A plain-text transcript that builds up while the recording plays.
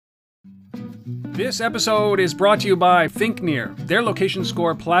This episode is brought to you by ThinkNear. Their location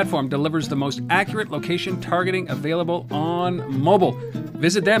score platform delivers the most accurate location targeting available on mobile.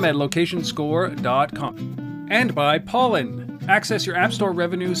 Visit them at locationscore.com. And by Pollen. Access your App Store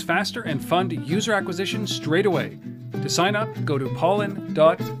revenues faster and fund user acquisition straight away. To sign up, go to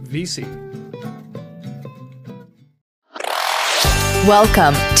pollen.vc.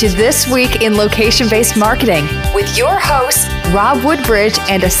 Welcome to This Week in Location-Based Marketing with your hosts, Rob Woodbridge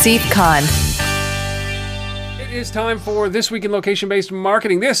and Asif Khan. It is time for This Week in Location-Based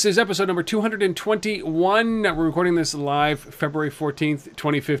Marketing. This is episode number 221. We're recording this live February 14th,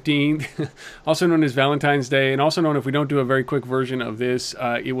 2015, also known as Valentine's Day, and also known, if we don't do a very quick version of this,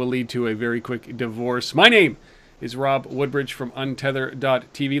 it will lead to a very quick divorce. My name is Rob Woodbridge from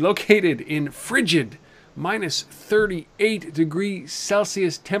Untether.tv, located in frigid minus 38 degrees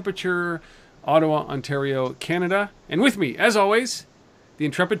Celsius temperature, Ottawa, Ontario, Canada. And with me, as always, the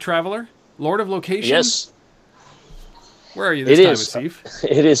intrepid traveler, Lord of Location. Yes. Where are you this time, Asif?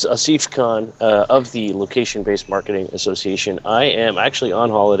 It is Asif Khan of the Location-Based Marketing Association. I am actually on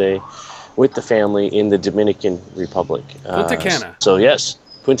holiday with the family in the Dominican Republic. Punta Cana. So yes,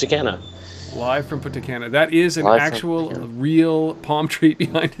 Punta Cana. Live from Punta Cana. That is an actual, real palm tree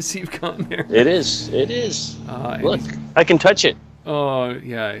behind Asif Khan there. It is. It is. Look, I can touch it. Oh,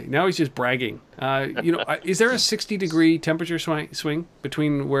 yeah. Now he's just bragging. Is there a 60-degree temperature swing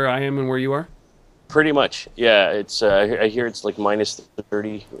between where I am and where you are? Pretty much, yeah. It's I hear it's like minus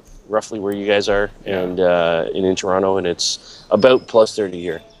 30, roughly where you guys are, and in Toronto, and it's about plus 30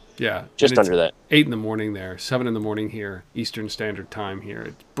 here. Yeah, just under that. 8 in the morning there, 7 in the morning here, Eastern Standard Time here.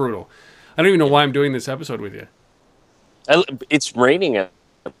 It's brutal. I don't even know why I'm doing this episode with you. It's raining at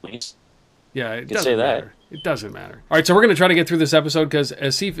least. Yeah, it doesn't matter. It doesn't matter. All right, so we're going to try to get through this episode because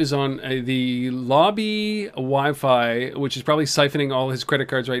Asif is on the lobby Wi-Fi, which is probably siphoning all his credit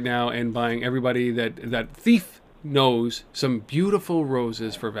cards right now and buying everybody that thief knows some beautiful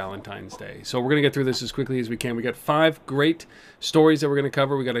roses for Valentine's Day. So we're going to get through this as quickly as we can. We got 5 great stories that we're going to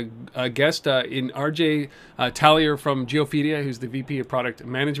cover. We got a guest in RJ Tallier from Geophedia, who's the VP of Product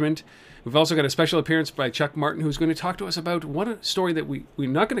Management. We've also got a special appearance by Chuck Martin, who's going to talk to us about one story that we're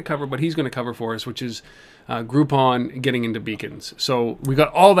not going to cover, but he's going to cover for us, which is Groupon getting into beacons. So we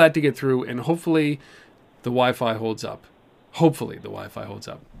got all that to get through, and hopefully the Wi-Fi holds up. Hopefully the Wi-Fi holds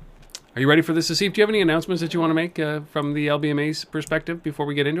up. Are you ready for this, Asif? Do you have any announcements that you want to make from the LBMA's perspective before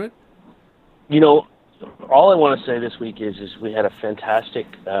we get into it? You know, all I want to say this week is we had a fantastic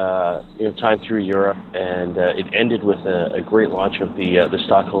time through Europe, and it ended with a great launch of the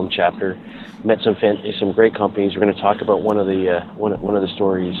Stockholm chapter. Met some great companies. We're going to talk about one of the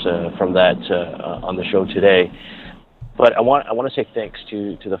stories from that on the show today. But I want to say thanks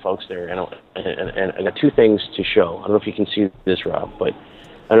to the folks there, and I got 2 things to show. I don't know if you can see this, Rob, but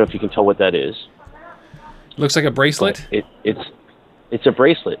I don't know if you can tell what that is. Looks like a bracelet. It's a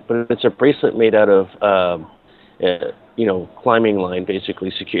bracelet, but it's a bracelet made out of, climbing line,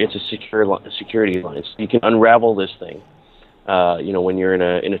 basically. It's a security line. So you can unravel this thing, when you're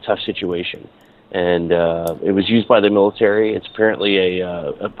in a tough situation. And it was used by the military. It's apparently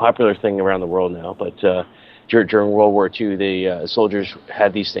a popular thing around the world now. But during World War II, the soldiers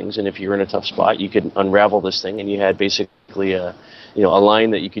had these things, and if you were in a tough spot, you could unravel this thing, and you had basically a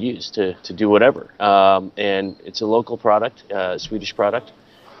line that you could use to do whatever. And it's a local product, Swedish product,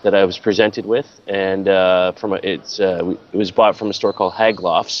 that I was presented with, and it was bought from a store called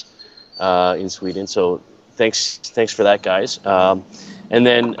Haglofs in Sweden. So thanks for that, guys. And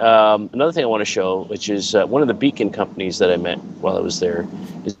then another thing I want to show, which is one of the beacon companies that I met while I was there,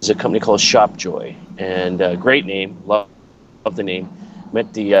 is a company called Shopjoy, and great name, love the name.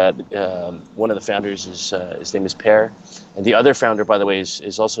 Met one of the founders. His name is Per, and the other founder, by the way,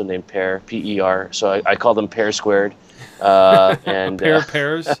 is also named Per, P-E-R. So I call them Pear Squared. And a pair of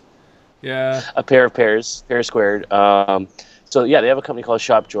pears. Yeah. A pair of pears, Pear Squared. So yeah, they have a company called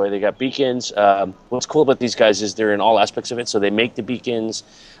Shopjoy. They got beacons. What's cool about these guys is they're in all aspects of it. So they make the beacons,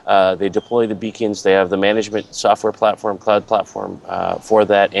 they deploy the beacons. They have the management software platform, cloud platform for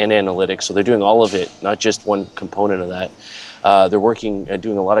that, and analytics. So they're doing all of it, not just one component of that. They're working,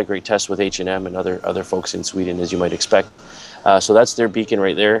 doing a lot of great tests with H&M and other folks in Sweden, as you might expect. So that's their beacon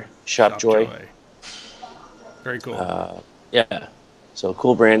right there, Shopjoy. Very cool. Yeah. So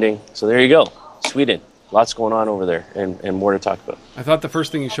cool branding. So there you go, Sweden. Lots going on over there, and more to talk about. I thought the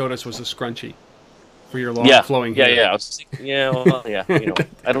first thing you showed us was a scrunchie for your long flowing hair. Yeah. I was thinking,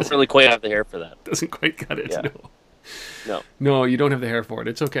 I don't really quite have the hair for that. Doesn't quite cut it. Yeah. No. No, you don't have the hair for it.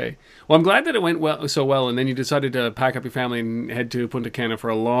 It's okay. Well, I'm glad that it went so well, and then you decided to pack up your family and head to Punta Cana for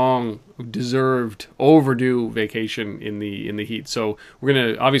a long, deserved, overdue vacation in the heat. So we're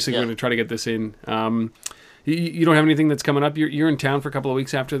gonna try to get this in. You don't have anything that's coming up. You're in town for a couple of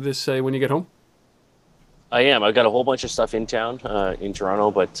weeks after this when you get home. I am. I've got a whole bunch of stuff in town in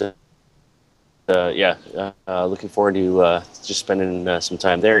Toronto, but looking forward to just spending some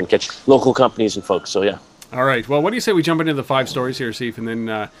time there and catch local companies and folks. So yeah. All right. Well, what do you say we jump into the 5 stories here, Asif, and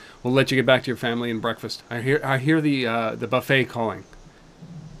then we'll let you get back to your family and breakfast. I hear the buffet calling.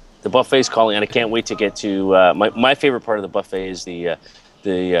 The buffet's calling, and I can't wait to get to my favorite part of the buffet is the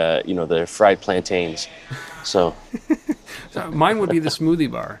fried plantains. So mine would be the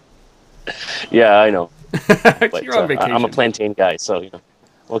smoothie bar. Yeah, I know. But, you're on vacation. I'm a plantain guy, so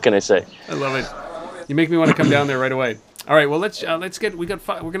what can I say? I love it. You make me want to come down there right away. All right, well let's get we're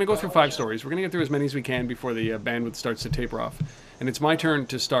going to go through 5 stories. We're going to get through as many as we can before the bandwidth starts to taper off. And it's my turn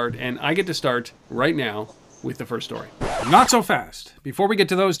to start, and I get to start right now with the first story. Not so fast. Before we get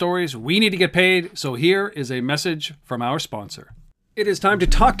to those stories, we need to get paid, so here is a message from our sponsor. It is time to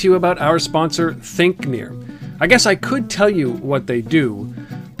talk to you about our sponsor, ThinkNear. I guess I could tell you what they do,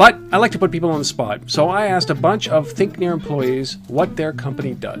 but I like to put people on the spot, so I asked a bunch of ThinkNear employees what their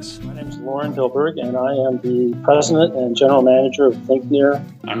company does. My name is Lauren Dilberg, and I am the president and general manager of ThinkNear.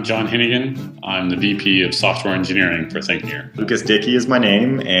 I'm John Hinnigan. I'm the VP of software engineering for ThinkNear. Lucas Dickey is my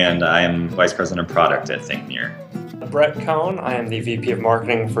name, and I am vice president of product at ThinkNear. Brett Cohn. I am the VP of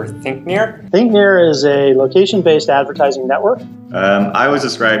marketing for ThinkNear. ThinkNear is a location-based advertising network. I always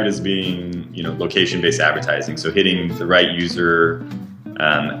describe it as being, location-based advertising, so hitting the right user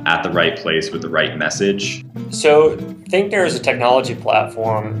at the right place with the right message. So ThinkNear is a technology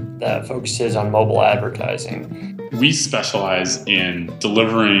platform that focuses on mobile advertising. We specialize in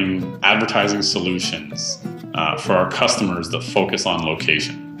delivering advertising solutions for our customers that focus on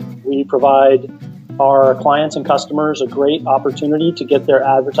location. We provide our clients and customers a great opportunity to get their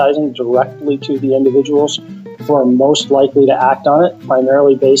advertising directly to the individuals who are most likely to act on it,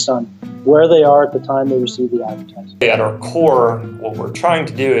 primarily based on where they are at the time they receive the advertising. At our core, what we're trying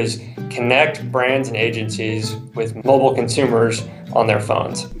to do is connect brands and agencies with mobile consumers on their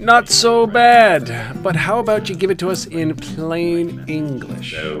phones. Not so bad, but how about you give it to us in plain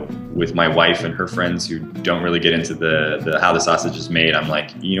English? So with my wife and her friends who don't really get into the how the sausage is made, I'm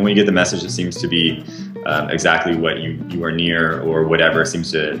like, when you get the message that seems to be exactly what you are near or whatever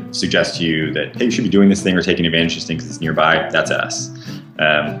seems to suggest to you that, hey, you should be doing this thing or taking advantage of this thing because it's nearby, that's us.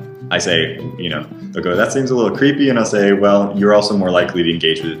 I say, they'll go, that seems a little creepy. And I'll say, well, you're also more likely to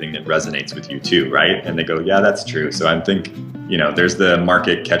engage with the thing that resonates with you too, right? And they go, yeah, that's true. So I think, there's the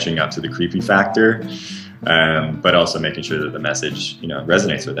market catching up to the creepy factor, but also making sure that the message,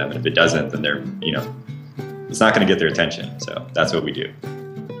 resonates with them. And if it doesn't, then they're, it's not going to get their attention. So that's what we do.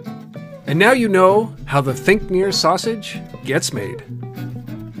 And now you know how the ThinkNear sausage gets made.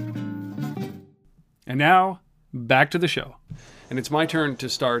 And now, back to the show. And it's my turn to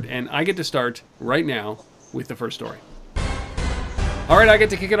start, and I get to start right now with the first story. All right, I get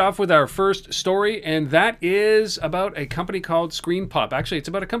to kick it off with our first story, and that is about a company called ScreenPop. Actually, it's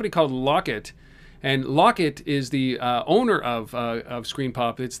about a company called Lockit. And Lockit is the owner of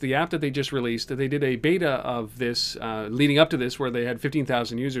ScreenPop. It's the app that they just released. They did a beta of this leading up to this where they had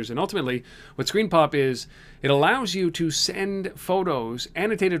 15,000 users. And ultimately, what ScreenPop is, it allows you to send photos,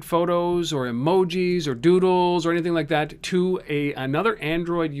 annotated photos or emojis or doodles or anything like that to another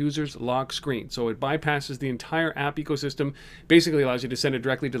Android user's lock screen. So it bypasses the entire app ecosystem, basically allows you to send it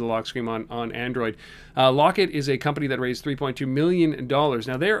directly to the lock screen on Android. Lockit is a company that raised $3.2 million.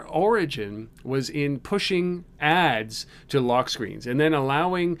 Now, their origin was in pushing ads to lock screens and then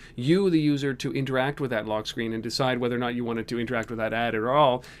allowing you, the user, to interact with that lock screen and decide whether or not you wanted to interact with that ad at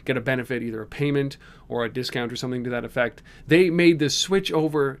all, get a benefit, either a payment or a discount or something to that effect. They made the switch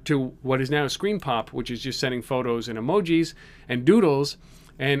over to what is now ScreenPop, which is just sending photos and emojis and doodles.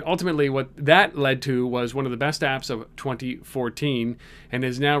 And ultimately what that led to was one of the best apps of 2014 and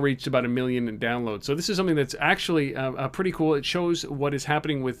has now reached about 1 million downloads. So this is something that's actually pretty cool. It shows what is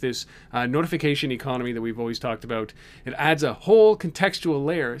happening with this notification economy that we've always talked about. It adds a whole contextual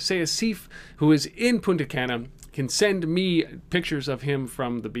layer. Say Asif, who is in Punta Cana, can send me pictures of him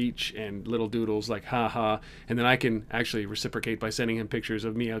from the beach and little doodles like haha, and then I can actually reciprocate by sending him pictures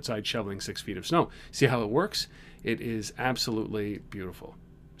of me outside shoveling 6 feet of snow. See how it works? It is absolutely beautiful.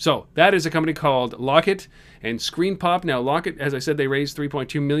 So that is a company called Lockit and ScreenPop. Now Lockit, as I said, they raised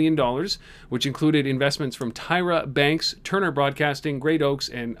 $3.2 million, which included investments from Tyra Banks, Turner Broadcasting, Great Oaks,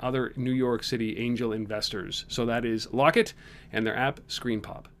 and other New York City angel investors. So that is Lockit and their app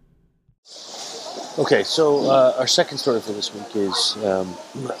ScreenPop. Okay, so our second story for this week is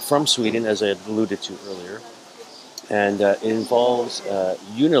from Sweden, as I had alluded to earlier, and it involves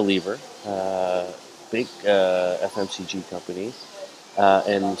Unilever, big FMCG company,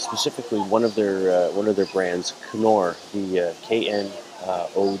 and specifically one of their brands, Knorr, the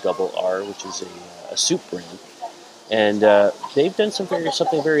KNORR, which is a soup brand, and they've done something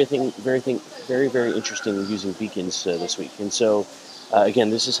very interesting using beacons this week. And so again,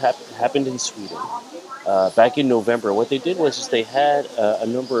 this has happened in Sweden back in November. What they did was they had a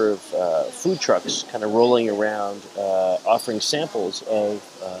number of food trucks kind of rolling around, offering samples of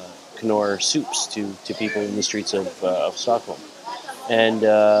Knorr soups to people in the streets of Stockholm. And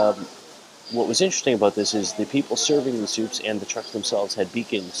what was interesting about this is the people serving the soups and the trucks themselves had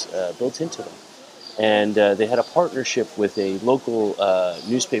beacons built into them. And they had a partnership with a local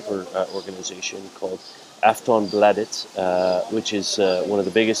newspaper organization called Aftonbladet, which is one of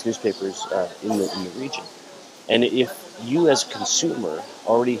the biggest newspapers in the region. And if you as a consumer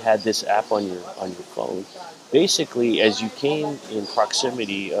already had this app on your phone, basically as you came in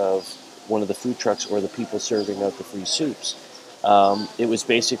proximity of one of the food trucks or the people serving out the free soups, it was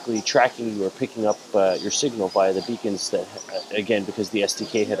basically tracking you or picking up your signal via the beacons that, again, because the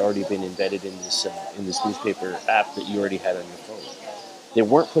SDK had already been embedded in this newspaper app that you already had on your phone. They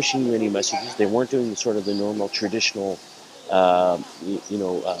weren't pushing you any messages. They weren't doing sort of the normal traditional,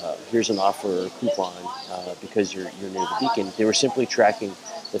 here's an offer or a coupon because you're near the beacon. They were simply tracking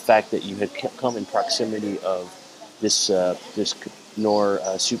the fact that you had come in proximity of this Knorr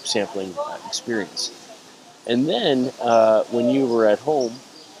soup sampling experience. And then when you were at home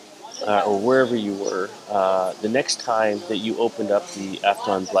or wherever you were, the next time that you opened up the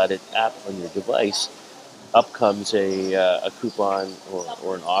Aftonbladet app on your device, up comes a coupon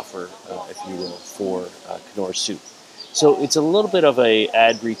or an offer, if you will, for Knorr soup. So it's a little bit of a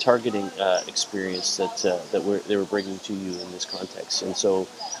ad retargeting experience that they were bringing to you in this context. And so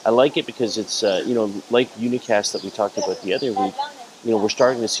I like it because it's like Unicast that we talked about the other week. We're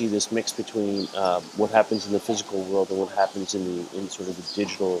starting to see this mix between what happens in the physical world and what happens in sort of the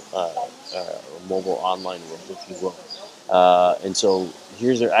digital mobile online world, if you will. And so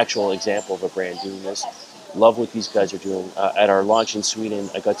here's an actual example of a brand doing this. Love what these guys are doing. At our launch in Sweden,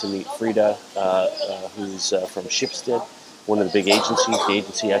 I got to meet Frida, who's from Schibsted, one of the big agencies, the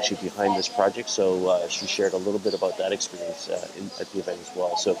agency actually behind this project. So she shared a little bit about that experience at the event as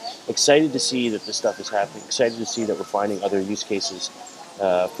well. So excited to see that this stuff is happening. Excited to see that we're finding other use cases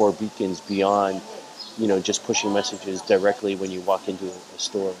for beacons beyond, just pushing messages directly when you walk into a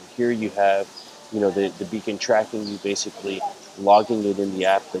store. Here you have, the beacon tracking you, basically logging it in the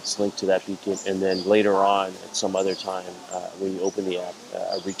app that's linked to that beacon, and then later on at some other time when you open the app,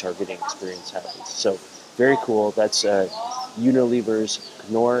 a retargeting experience happens. So very cool. That's Unilever's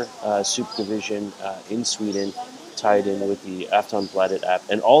Knorr soup division in Sweden, tied in with the Aftonbladet app.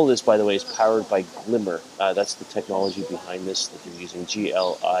 And all of this, by the way, is powered by Glimmer. That's the technology behind this that they're using,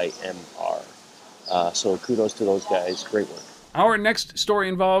 GLIMR. So kudos to those guys. Great work. Our next story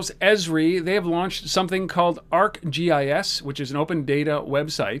involves Esri. They have launched something called ArcGIS, which is an open data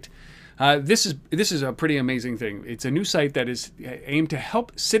website. This is a pretty amazing thing. It's a new site that is aimed to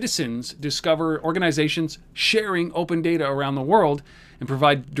help citizens discover organizations sharing open data around the world and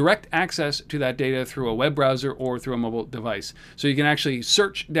provide direct access to that data through a web browser or through a mobile device. So you can actually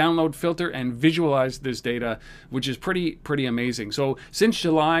search, download, filter, and visualize this data, which is pretty amazing. So since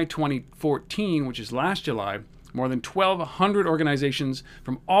July 2014, which is last July, more than 1,200 organizations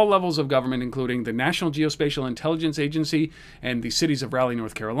from all levels of government, including the National Geospatial Intelligence Agency and the cities of Raleigh,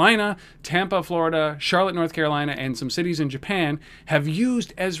 North Carolina, Tampa, Florida, Charlotte, North Carolina, and some cities in Japan, have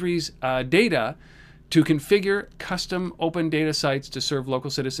used Esri's data to configure custom open data sites to serve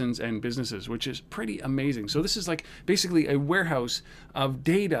local citizens and businesses, which is pretty amazing. So this is like basically a warehouse of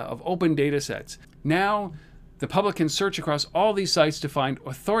data, of open data sets. Now, the public can search across all these sites to find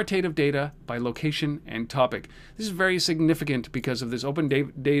authoritative data by location and topic. This is very significant because of this open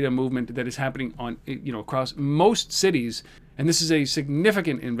data movement that is happening on, across most cities. And this is a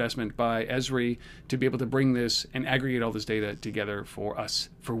significant investment by Esri to be able to bring this and aggregate all this data together for us,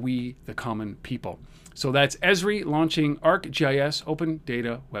 for we, the common people. So that's Esri launching ArcGIS open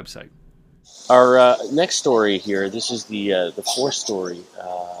data website. Our next story here, this is the fourth story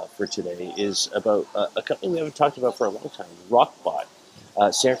for today, is about a company we haven't talked about for a long time, Rockbot,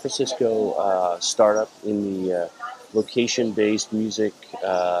 San Francisco startup in the location-based music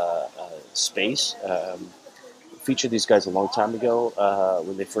space. Featured these guys a long time ago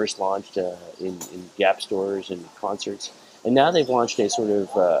when they first launched in Gap stores and concerts, and now they've launched a sort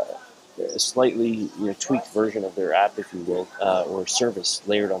of slightly tweaked version of their app, if you will, or service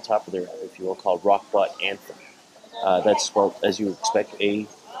layered on top of their app, if you will, called Rockbot Anthem. That's spelled as you would expect,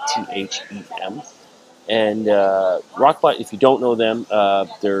 ATHEM. And Rockbot, if you don't know them,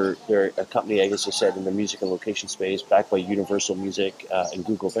 they're a company, I guess I said, in the music and location space, backed by Universal Music and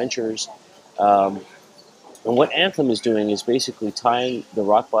Google Ventures. And what Anthem is doing is basically tying the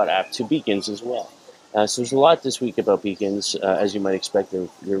Rockbot app to beacons as well. So there's a lot this week about beacons, as you might expect. They're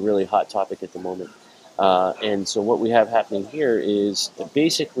a really hot topic at the moment. And so what we have happening here is that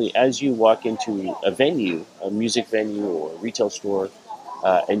basically as you walk into a venue, a music venue or a retail store,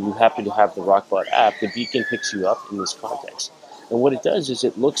 and you happen to have the Rockbot app, the beacon picks you up in this context. And what it does is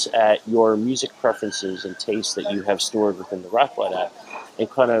it looks at your music preferences and tastes that you have stored within the Rockbot app and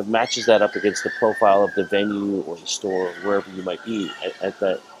kind of matches that up against the profile of the venue or the store or wherever you might be at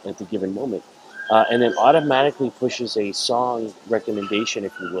the given moment. And then automatically pushes a song recommendation,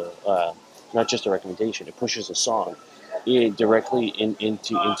 if you will, not just a recommendation. It pushes a song directly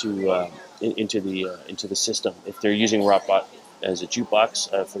into the system. If they're using Rockbot as a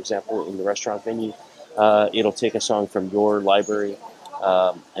jukebox, for example, in the restaurant venue, it'll take a song from your library,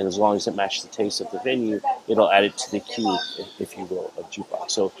 and as long as it matches the taste of the venue, it'll add it to the queue, if you will, of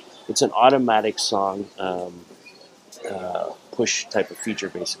jukebox. So it's an automatic song push type of feature,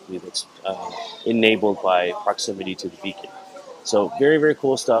 basically, that's enabled by proximity to the beacon. So very, very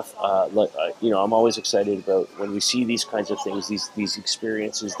cool stuff. I'm always excited about when we see these kinds of things, these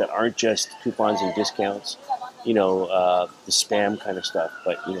experiences that aren't just coupons and discounts, the spam kind of stuff,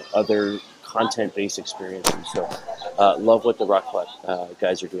 but other content-based experiences. So love what the Rockbot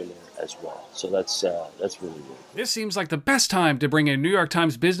guys are doing there as well. So that's really good. This seems like the best time to bring in New York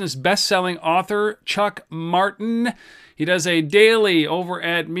Times business best-selling author Chuck Martin. He does a daily over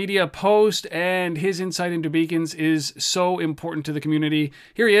at Media Post, and his insight into beacons is so important to the community.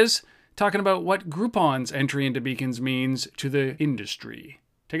 Here he is, talking about what Groupon's entry into beacons means to the industry.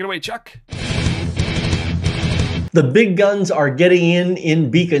 Take it away, Chuck. The big guns are getting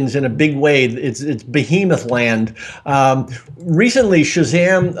in beacons in a big way. It's behemoth land. Recently,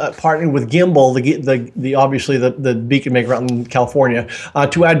 Shazam partnered with Gimbal, obviously the beacon maker out in California,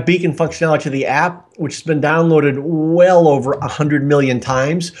 to add beacon functionality to the app, which has been downloaded well over 100 million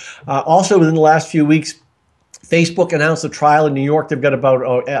times. Also, within the last few weeks, Facebook announced a trial in New York. They've got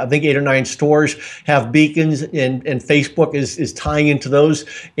about, I think, 8 or 9 stores have beacons, and Facebook is tying into those.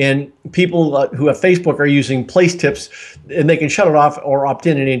 And people who have Facebook are using place tips, and they can shut it off or opt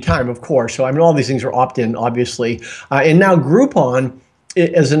in at any time, of course. So, I mean, all these things are opt-in, obviously. And now Groupon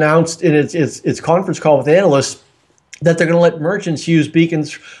has announced in its conference call with analysts that they're going to let merchants use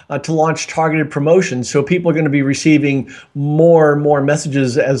beacons to launch targeted promotions. So people are going to be receiving more and more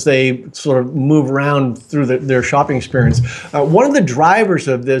messages as they sort of move around through their shopping experience. One of the drivers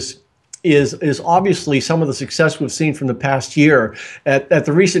of this is obviously some of the success we've seen from the past year. At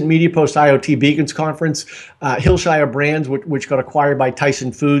the recent Media Post IoT Beacons conference, Hillshire Brands, which got acquired by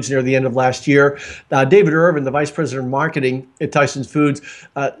Tyson Foods near the end of last year, David Irvin, the vice president of marketing at Tyson Foods,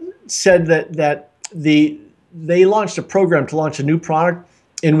 said that they launched a program to launch a new product,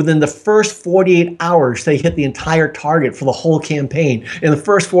 and within the first 48 hours, they hit the entire target for the whole campaign in the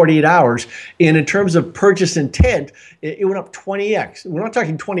first 48 hours. And in terms of purchase intent, it went up 20x. We're not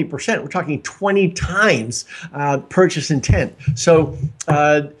talking 20%. We're talking 20 times purchase intent. So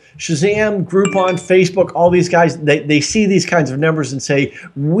Shazam, Groupon, Facebook, all these guys, they see these kinds of numbers and say,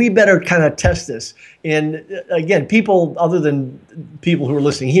 we better kind of test this. And again, people other than people who are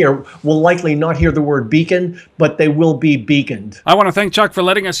listening here will likely not hear the word beacon, but they will be beaconed. I want to thank Chuck for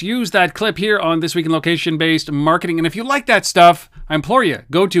letting us use that clip here on This Week in Location-Based Marketing. And if you like that stuff, I implore you,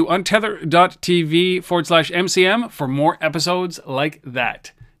 go to untether.tv/MCM for more episodes like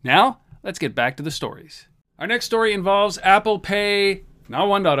that. Now, let's get back to the stories. Our next story involves Apple Pay, not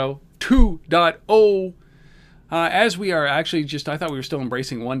 1.0, 2.0. As we are actually I thought we were still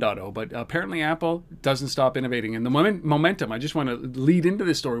embracing 1.0, but apparently Apple doesn't stop innovating. And the momentum, I just want to lead into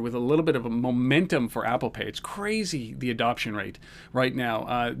this story with a little bit of a momentum for Apple Pay. It's crazy, the adoption rate right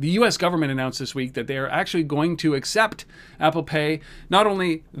now. The U.S. government announced this week that they are actually going to accept Apple Pay, not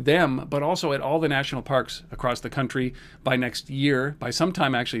only them, but also at all the national parks across the country by next year, by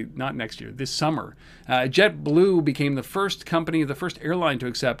sometime actually, not next year, this summer. JetBlue became the first company, the first airline to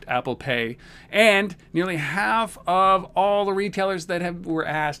accept Apple Pay, and nearly half of all the retailers that were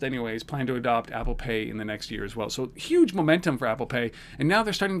asked anyways plan to adopt Apple Pay in the next year as well. So huge momentum for Apple Pay, and now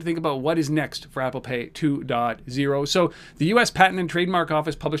they're starting to think about what is next for Apple Pay 2.0. So the U.S. Patent and Trademark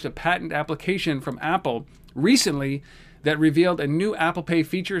Office published a patent application from Apple recently that revealed a new Apple Pay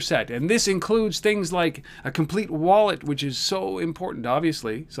feature set. And this includes things like a complete wallet, which is so important.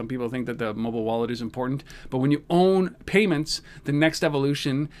 Obviously, some people think that the mobile wallet is important, but when you own payments, the next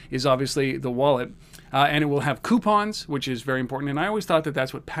evolution is obviously the wallet. And it will have coupons, which is very important. And I always thought that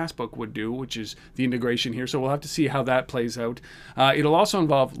that's what Passbook would do, which is the integration here. So we'll have to see how that plays out. It'll also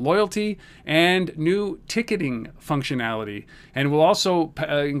involve loyalty and new ticketing functionality. And will also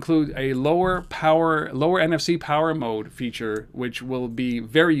include a lower NFC power mode feature, which will be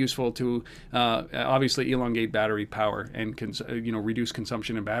very useful to obviously elongate battery power and reduce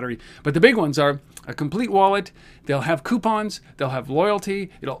consumption of battery. But the big ones are a complete wallet. They'll have coupons. They'll have loyalty.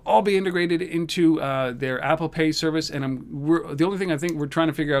 It'll all be integrated into their Apple Pay service, and the only thing I think we're trying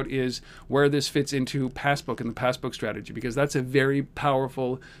to figure out is where this fits into Passbook and the Passbook strategy, because that's a very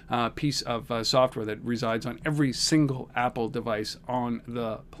powerful piece of software that resides on every single Apple device on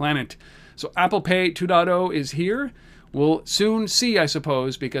the planet. So Apple Pay 2.0 is here. We'll soon see, I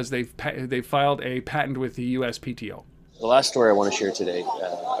suppose, because they've filed a patent with the USPTO. The last story I want to share today,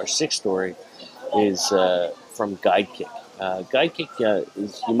 our sixth story, is from Guidekick. Guidekick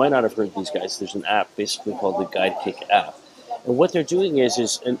is, you might not have heard of these guys. There's an app basically called the Guidekick app. And what they're doing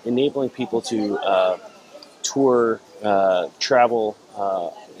is enabling people to tour, travel,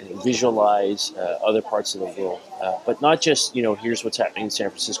 visualize other parts of the world. But not just, here's what's happening in San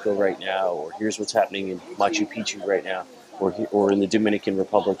Francisco right now, or here's what's happening in Machu Picchu right now, or in the Dominican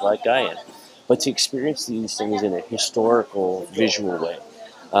Republic like I am. But to experience these things in a historical, visual way.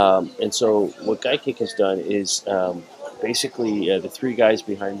 And so what Guidekick has done is basically the three guys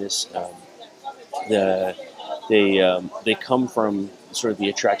behind this, they come from sort of the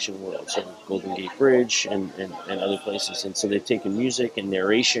attraction world, so Golden Gate Bridge and other places. And so they've taken music and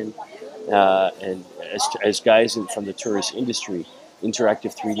narration and as guys from the tourist industry,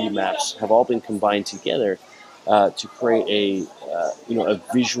 interactive 3D maps have all been combined together to create a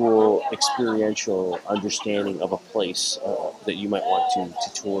visual, experiential understanding of a place that you might want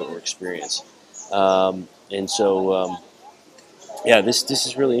to tour or experience. This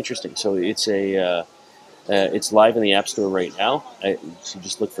is really interesting. So it's it's live in the App Store right now. So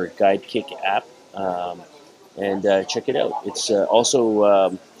just look for Guidekick app and check it out. It's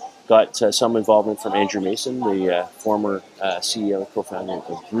also got some involvement from Andrew Mason, the former CEO and co-founder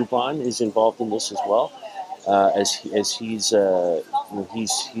of Groupon, is involved in this as well. As he's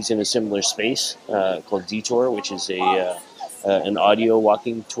in a similar space called Detour, which is an audio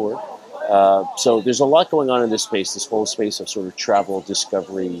walking tour. So there's a lot going on in this space, this whole space of sort of travel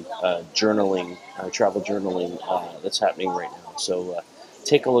discovery, journaling, travel journaling that's happening right now. So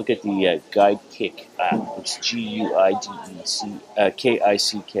take a look at the Guidekick app. It's GUIDECKICK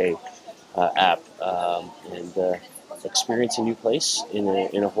app, and experience a new place in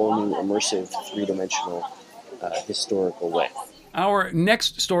a whole new immersive, three-dimensional, historical way. Our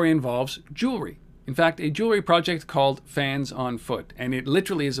next story involves jewelry. In fact, a jewelry project called Fans on Foot, and it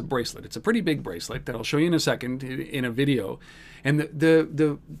literally is a bracelet. It's a pretty big bracelet that I'll show you in a second in a video. And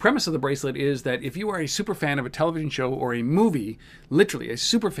the premise of the bracelet is that if you are a super fan of a television show or a movie, literally a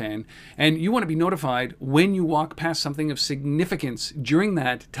super fan, and you want to be notified when you walk past something of significance during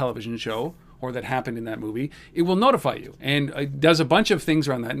that television show or that happened in that movie, it will notify you. And it does a bunch of things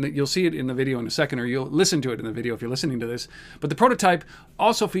around that. And you'll see it in the video in a second, or you'll listen to it in the video if you're listening to this. But the prototype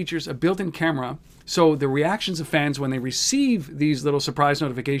also features a built-in camera, so the reactions of fans when they receive these little surprise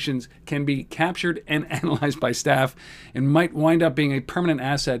notifications can be captured and analyzed by staff and might wind up being a permanent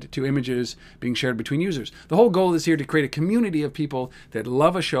asset to images being shared between users. The whole goal is here to create a community of people that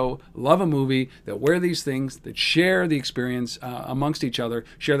love a show, love a movie, that wear these things, that share the experience amongst each other,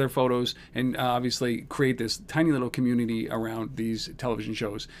 share their photos, and obviously create this tiny little community around these television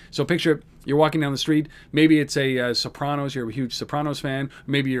shows. So picture you're walking down the street, maybe it's a Sopranos, you're a huge Sopranos fan,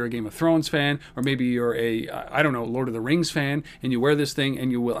 maybe you're a Game of Thrones fan, or maybe you're a, Lord of the Rings fan, and you wear this thing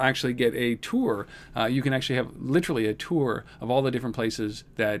and you will actually get a tour. You can actually have literally a tour of all the different places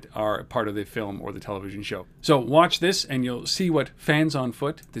that are part of the film or the television show. So watch this and you'll see what Fans on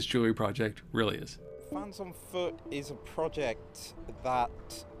Foot, this jewelry project, really is. Fans on Foot is a project that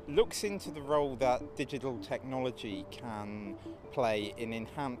looks into the role that digital technology can play in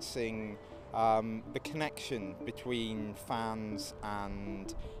enhancing the connection between fans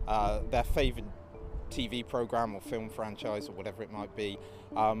and their favourite TV programme or film franchise or whatever it might be,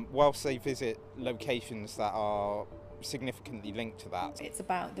 whilst they visit locations that are significantly linked to that. It's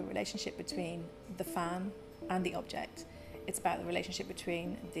about the relationship between the fan and the object. It's about the relationship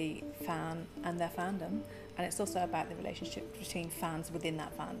between the fan and their fandom, and it's also about the relationship between fans within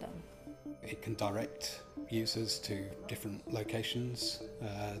that fandom. It can direct users to different locations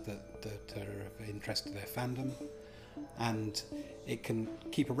that are of interest to their fandom. and it can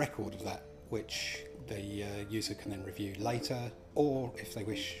keep a record of that, which the user can then review later, or if they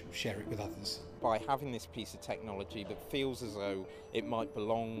wish, share it with others. By having this piece of technology that feels as though it might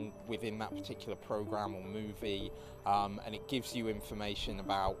belong within that particular program or movie, and it gives you information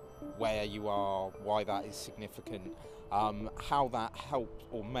about where you are, why that is significant, how that helps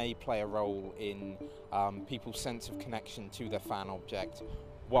or may play a role in people's sense of connection to their fan object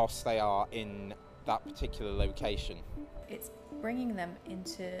whilst they are in that particular location. It's bringing them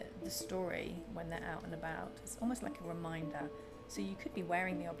into the story when they're out and about. It's almost like a reminder. So you could be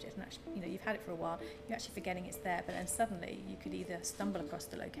wearing the object and actually, you know, you've had it for a while, you're actually forgetting it's there, but then suddenly you could either stumble across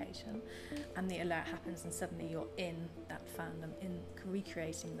the location and the alert happens and suddenly you're in that fandom, in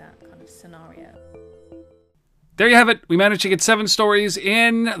recreating that kind of scenario. There you have it. We managed to get 7 stories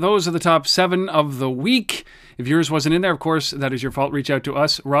in. Those are the top 7 of the week. If yours wasn't in there, of course, that is your fault. Reach out to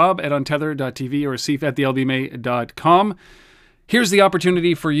us, rob@untether.tv or asif@thelbmay.com. Here's the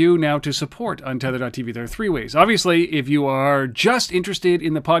opportunity for you now to support Untether.tv. There are 3 ways. Obviously, if you are just interested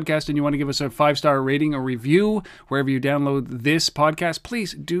in the podcast and you want to give us a 5-star rating or review wherever you download this podcast,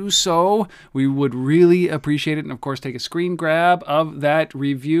 please do so. We would really appreciate it. And of course, take a screen grab of that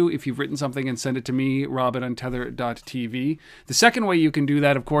review if you've written something and send it to me, rob@untether.tv. The second way you can do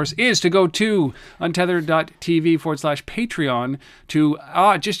that, of course, is to go to untether.tv/Patreon to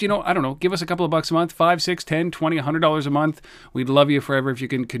just, I don't know, give us a couple of bucks a month, $5, $6, $10, $20, $100 a month. We'd love you forever if you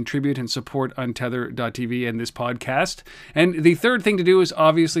can contribute and support Untether.tv and this podcast. And the third thing to do is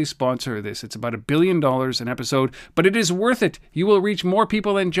obviously sponsor this. It's about $1 billion an episode, but it is worth it. You will reach more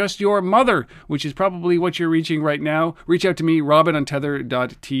people than just your mother, which is probably what you're reaching right now. Reach out to me,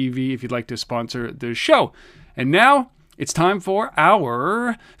 rob@untether.tv, if you'd like to sponsor the show. And now it's time for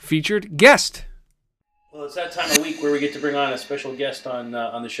our featured guest. Well, it's that time of week where we get to bring on a special guest on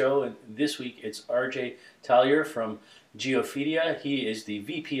the show, and this week it's RJ Tallier from Geofeedia. He is the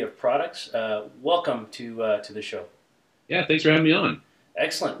VP of Products. Welcome to the show. Yeah, thanks for having me on.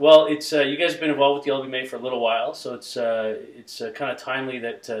 Excellent. Well, it's you guys have been involved with the LBMA for a little while, so it's kind of timely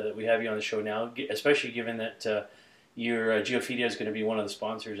that we have you on the show now, especially given that your Geofeedia is going to be one of the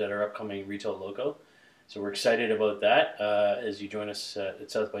sponsors at our upcoming Retail Loco. So we're excited about that as you join us at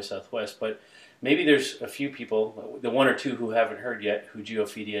South by Southwest. But maybe there's a few people, the 1 or 2 who haven't heard yet who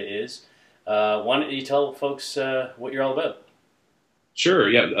Geofeedia is. Why don't you tell folks what you're all about? Sure,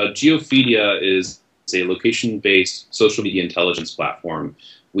 yeah. Geofeedia is a location-based social media intelligence platform.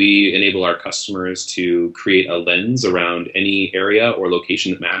 We enable our customers to create a lens around any area or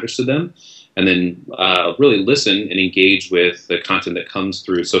location that matters to them, and then really listen and engage with the content that comes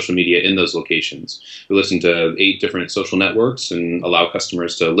through social media in those locations. We listen to 8 different social networks and allow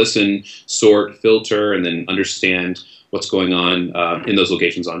customers to listen, sort, filter, and then understand what's going on in those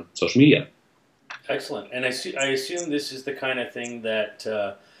locations on social media. Excellent. And I assume this is the kind of thing that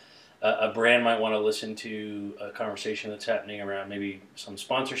a brand might want to listen to, a conversation that's happening around maybe some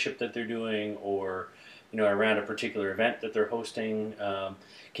sponsorship that they're doing, or around a particular event that they're hosting.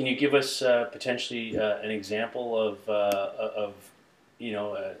 Can you give us potentially an example of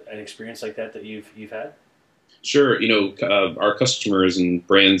an experience like that you've had? Sure. Our customers and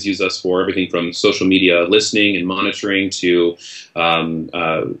brands use us for everything from social media listening and monitoring to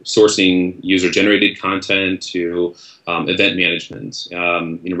sourcing user-generated content to event management,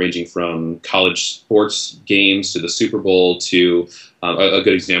 ranging from college sports games to the Super Bowl to a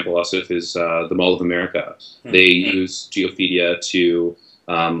good example also is the Mall of America. They use Geofeedia to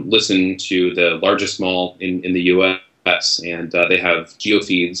listen to the largest mall in the U.S., and they have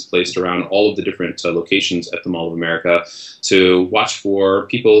geofeeds placed around all of the different locations at the Mall of America to watch for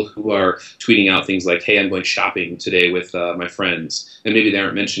people who are tweeting out things like, hey, I'm going shopping today with my friends. And maybe they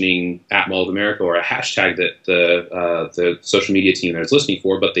aren't mentioning at Mall of America or a hashtag that the social media team there is listening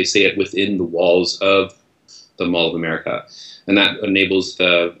for, but they say it within the walls of the Mall of America. And that enables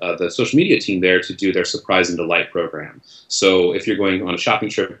the social media team there to do their surprise and delight program. So if you're going on a shopping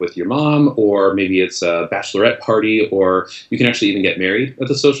trip with your mom, or maybe it's a bachelorette party, or you can actually even get married at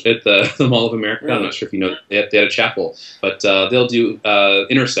the Mall of America. Really? I'm not sure if you know they had a chapel, but they'll do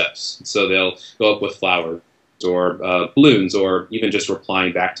intercepts. So they'll go up with flowers or balloons, or even just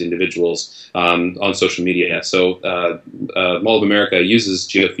replying back to individuals on social media. So Mall of America uses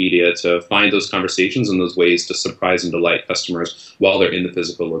Geofeedia to find those conversations and those ways to surprise and delight customers while they're in the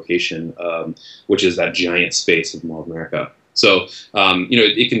physical location, which is that giant space of Mall of America. So,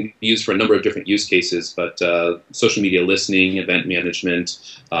 it can be used for a number of different use cases, but social media listening, event management,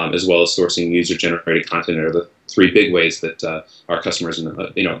 as well as sourcing user-generated content are the 3 big ways that our customers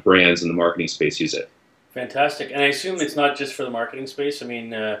and brands in the marketing space use it. Fantastic. And I assume it's not just for the marketing space. I mean,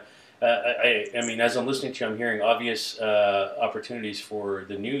 I mean, as I'm listening to you, I'm hearing obvious opportunities for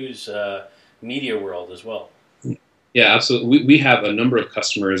the news media world as well. Yeah, absolutely. We have a number of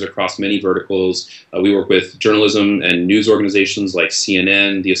customers across many verticals. We work with journalism and news organizations like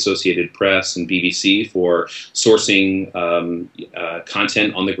CNN, the Associated Press, and BBC for sourcing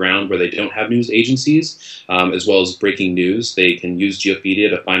content on the ground where they don't have news agencies, as well as breaking news. They can use Geopedia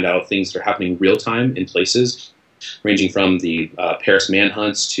to find out things that are happening real time in places, ranging from the Paris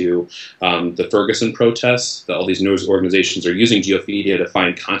manhunts to the Ferguson protests. All these news organizations are using Geopedia to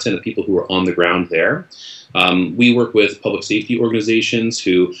find content of people who are on the ground there. We work with public safety organizations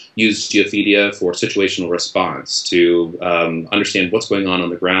who use Geopedia for situational response to understand what's going on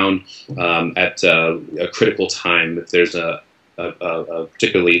the ground at a critical time. If there's a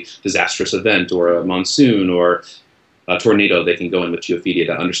particularly disastrous event or a monsoon or a tornado, they can go in with Geopedia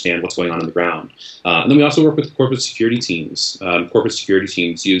to understand what's going on the ground. And then we also work with corporate security teams. Corporate security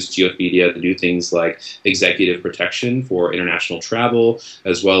teams use Geopedia to do things like executive protection for international travel,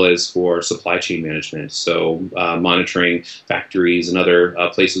 as well as for supply chain management. So monitoring factories and other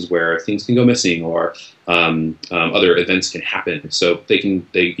places where things can go missing or other events can happen. So they can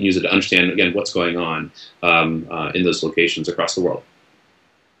use it to understand, again, what's going on in those locations across the world.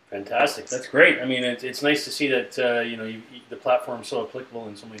 Fantastic. That's great. I mean, it's nice to see that the platform is so applicable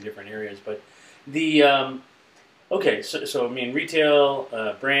in so many different areas. But the okay, so I mean, retail,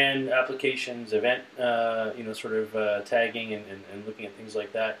 brand applications, event, sort of tagging and looking at things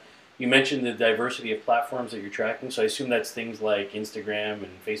like that. You mentioned the diversity of platforms that you're tracking. So I assume that's things like Instagram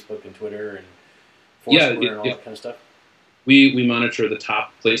and Facebook and Twitter and Foursquare and all that kind of stuff. We monitor the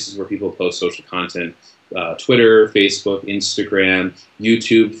top places where people post social content. Twitter, Facebook, Instagram,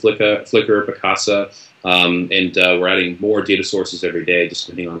 YouTube, Flickr, Picasa, and we're adding more data sources every day, just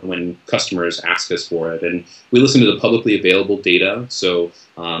depending on when customers ask us for it. And we listen to the publicly available data, so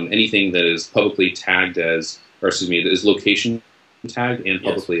anything that is publicly tagged as, that is location tagged and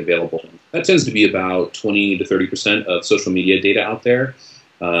publicly available. That tends to be about 20 to 30% of social media data out there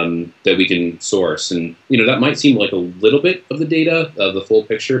that we can source. And that might seem like a little bit of the data, of the full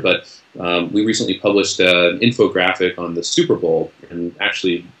picture, but we recently published an infographic on the Super Bowl and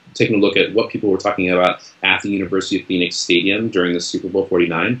actually taking a look at what people were talking about at the University of Phoenix Stadium during the Super Bowl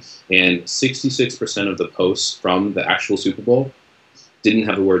 49. And 66% of the posts from the actual Super Bowl didn't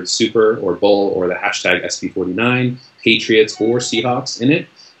have the word Super or Bowl or the hashtag SB49, Patriots, or Seahawks in it.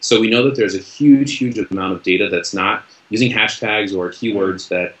 So we know that there's a huge, huge amount of data that's not using hashtags or keywords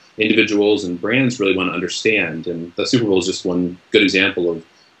that individuals and brands really want to understand. And the Super Bowl is just one good example of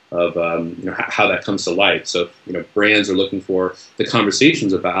how that comes to light. So brands are looking for the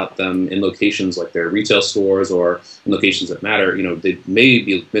conversations about them in locations like their retail stores or in locations that matter. They may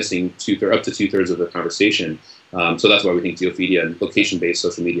be missing up to 2/3 of the conversation. So that's why we think Geopedia and location-based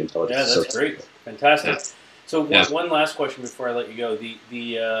social media intelligence. Yeah, that's great, fantastic. Yeah. So one last question before I let you go.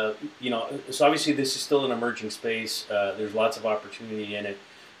 So obviously this is still an emerging space. There's lots of opportunity in it.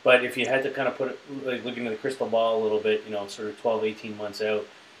 But if you had to kind of put it, like look into the crystal ball a little bit, sort of 12, 18 months out,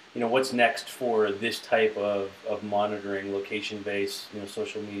 what's next for this type of monitoring, location-based,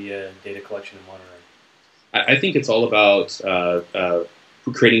 social media data collection and monitoring? I think it's all about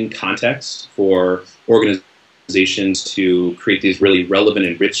creating context for organizations to create these really relevant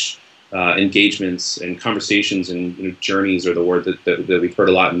and rich engagements and conversations, and journeys are the word that we've heard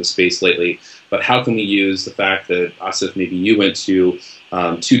a lot in the space lately. But how can we use the fact that, Asif, maybe you went to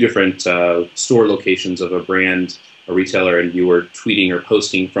 2 different store locations of a brand, a retailer, and you were tweeting or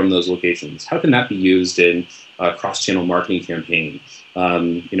posting from those locations? How can that be used in a cross-channel marketing campaign?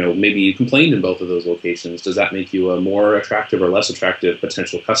 Maybe you complained in both of those locations. Does that make you a more attractive or less attractive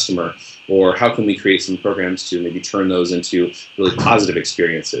potential customer? Or how can we create some programs to maybe turn those into really positive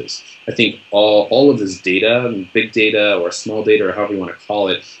experiences? I think all of this data, big data or small data, or however you want to call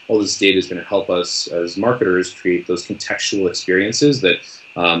it, all this data is going to help us as marketers create those contextual experiences that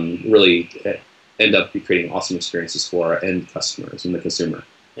really end up creating awesome experiences for our end customers and the consumer.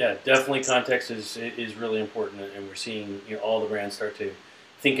 Yeah, definitely context is really important, and we're seeing all the brands start to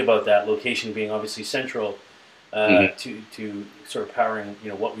think about that, location being obviously central to sort of powering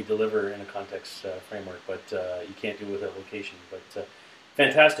what we deliver in a context framework, but you can't do it without location. But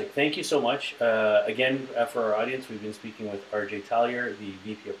fantastic. Thank you so much. Again, for our audience, we've been speaking with RJ Tallier, the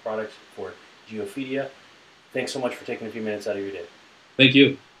VP of Products for Geopedia. Thanks so much for taking a few minutes out of your day. Thank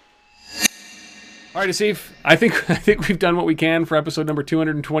you. All right, Asif, I think we've done what we can for episode number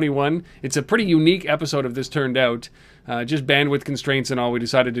 221. It's a pretty unique episode if this turned out. Just bandwidth constraints and all, we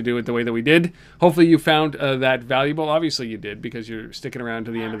decided to do it the way that we did. Hopefully you found that valuable. Obviously you did, because you're sticking around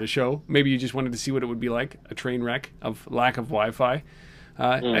to the end of the show. Maybe you just wanted to see what it would be like, a train wreck of lack of Wi-Fi.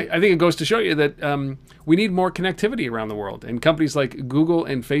 I think it goes to show you that we need more connectivity around the world. And companies like Google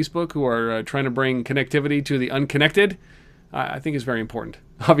and Facebook, who are trying to bring connectivity to the unconnected, I think is very important,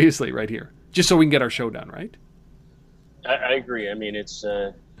 obviously, right here. Just so we can get our show done, right? I agree. I mean,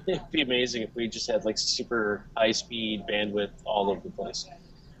 it'd be amazing if we just had like super high-speed bandwidth all over the place.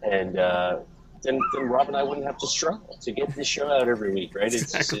 And then Rob and I wouldn't have to struggle to get this show out every week, right?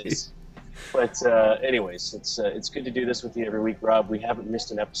 Exactly. But anyways, it's good to do this with you every week, Rob. We haven't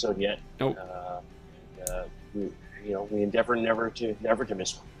missed an episode yet. Nope. We endeavor never to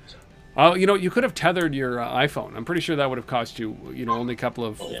miss one. Oh, you could have tethered your iPhone. I'm pretty sure that would have cost you, only a couple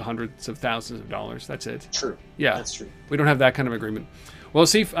of hundreds of thousands of dollars. That's it. True. Yeah, that's true. We don't have that kind of agreement. Well,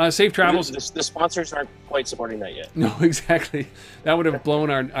 safe travels. The sponsors aren't quite supporting that yet. No, exactly. That would have blown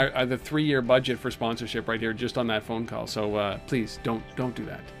our the 3-year budget for sponsorship right here just on that phone call. So please don't do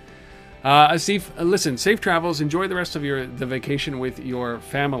that. Asif, listen, safe travels. Enjoy the rest of the vacation with your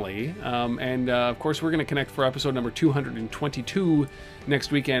family. And of course, we're going to connect for episode number 222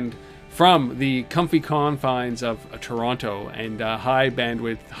 next weekend from the comfy confines of Toronto and high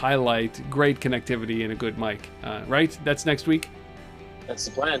bandwidth, high light, great connectivity, and a good mic. Right? That's next week? That's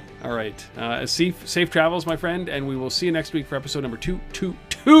the plan. All right. Asif, safe travels, my friend, and we will see you next week for episode number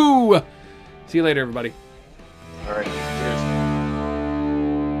 222. See you later, everybody. All right.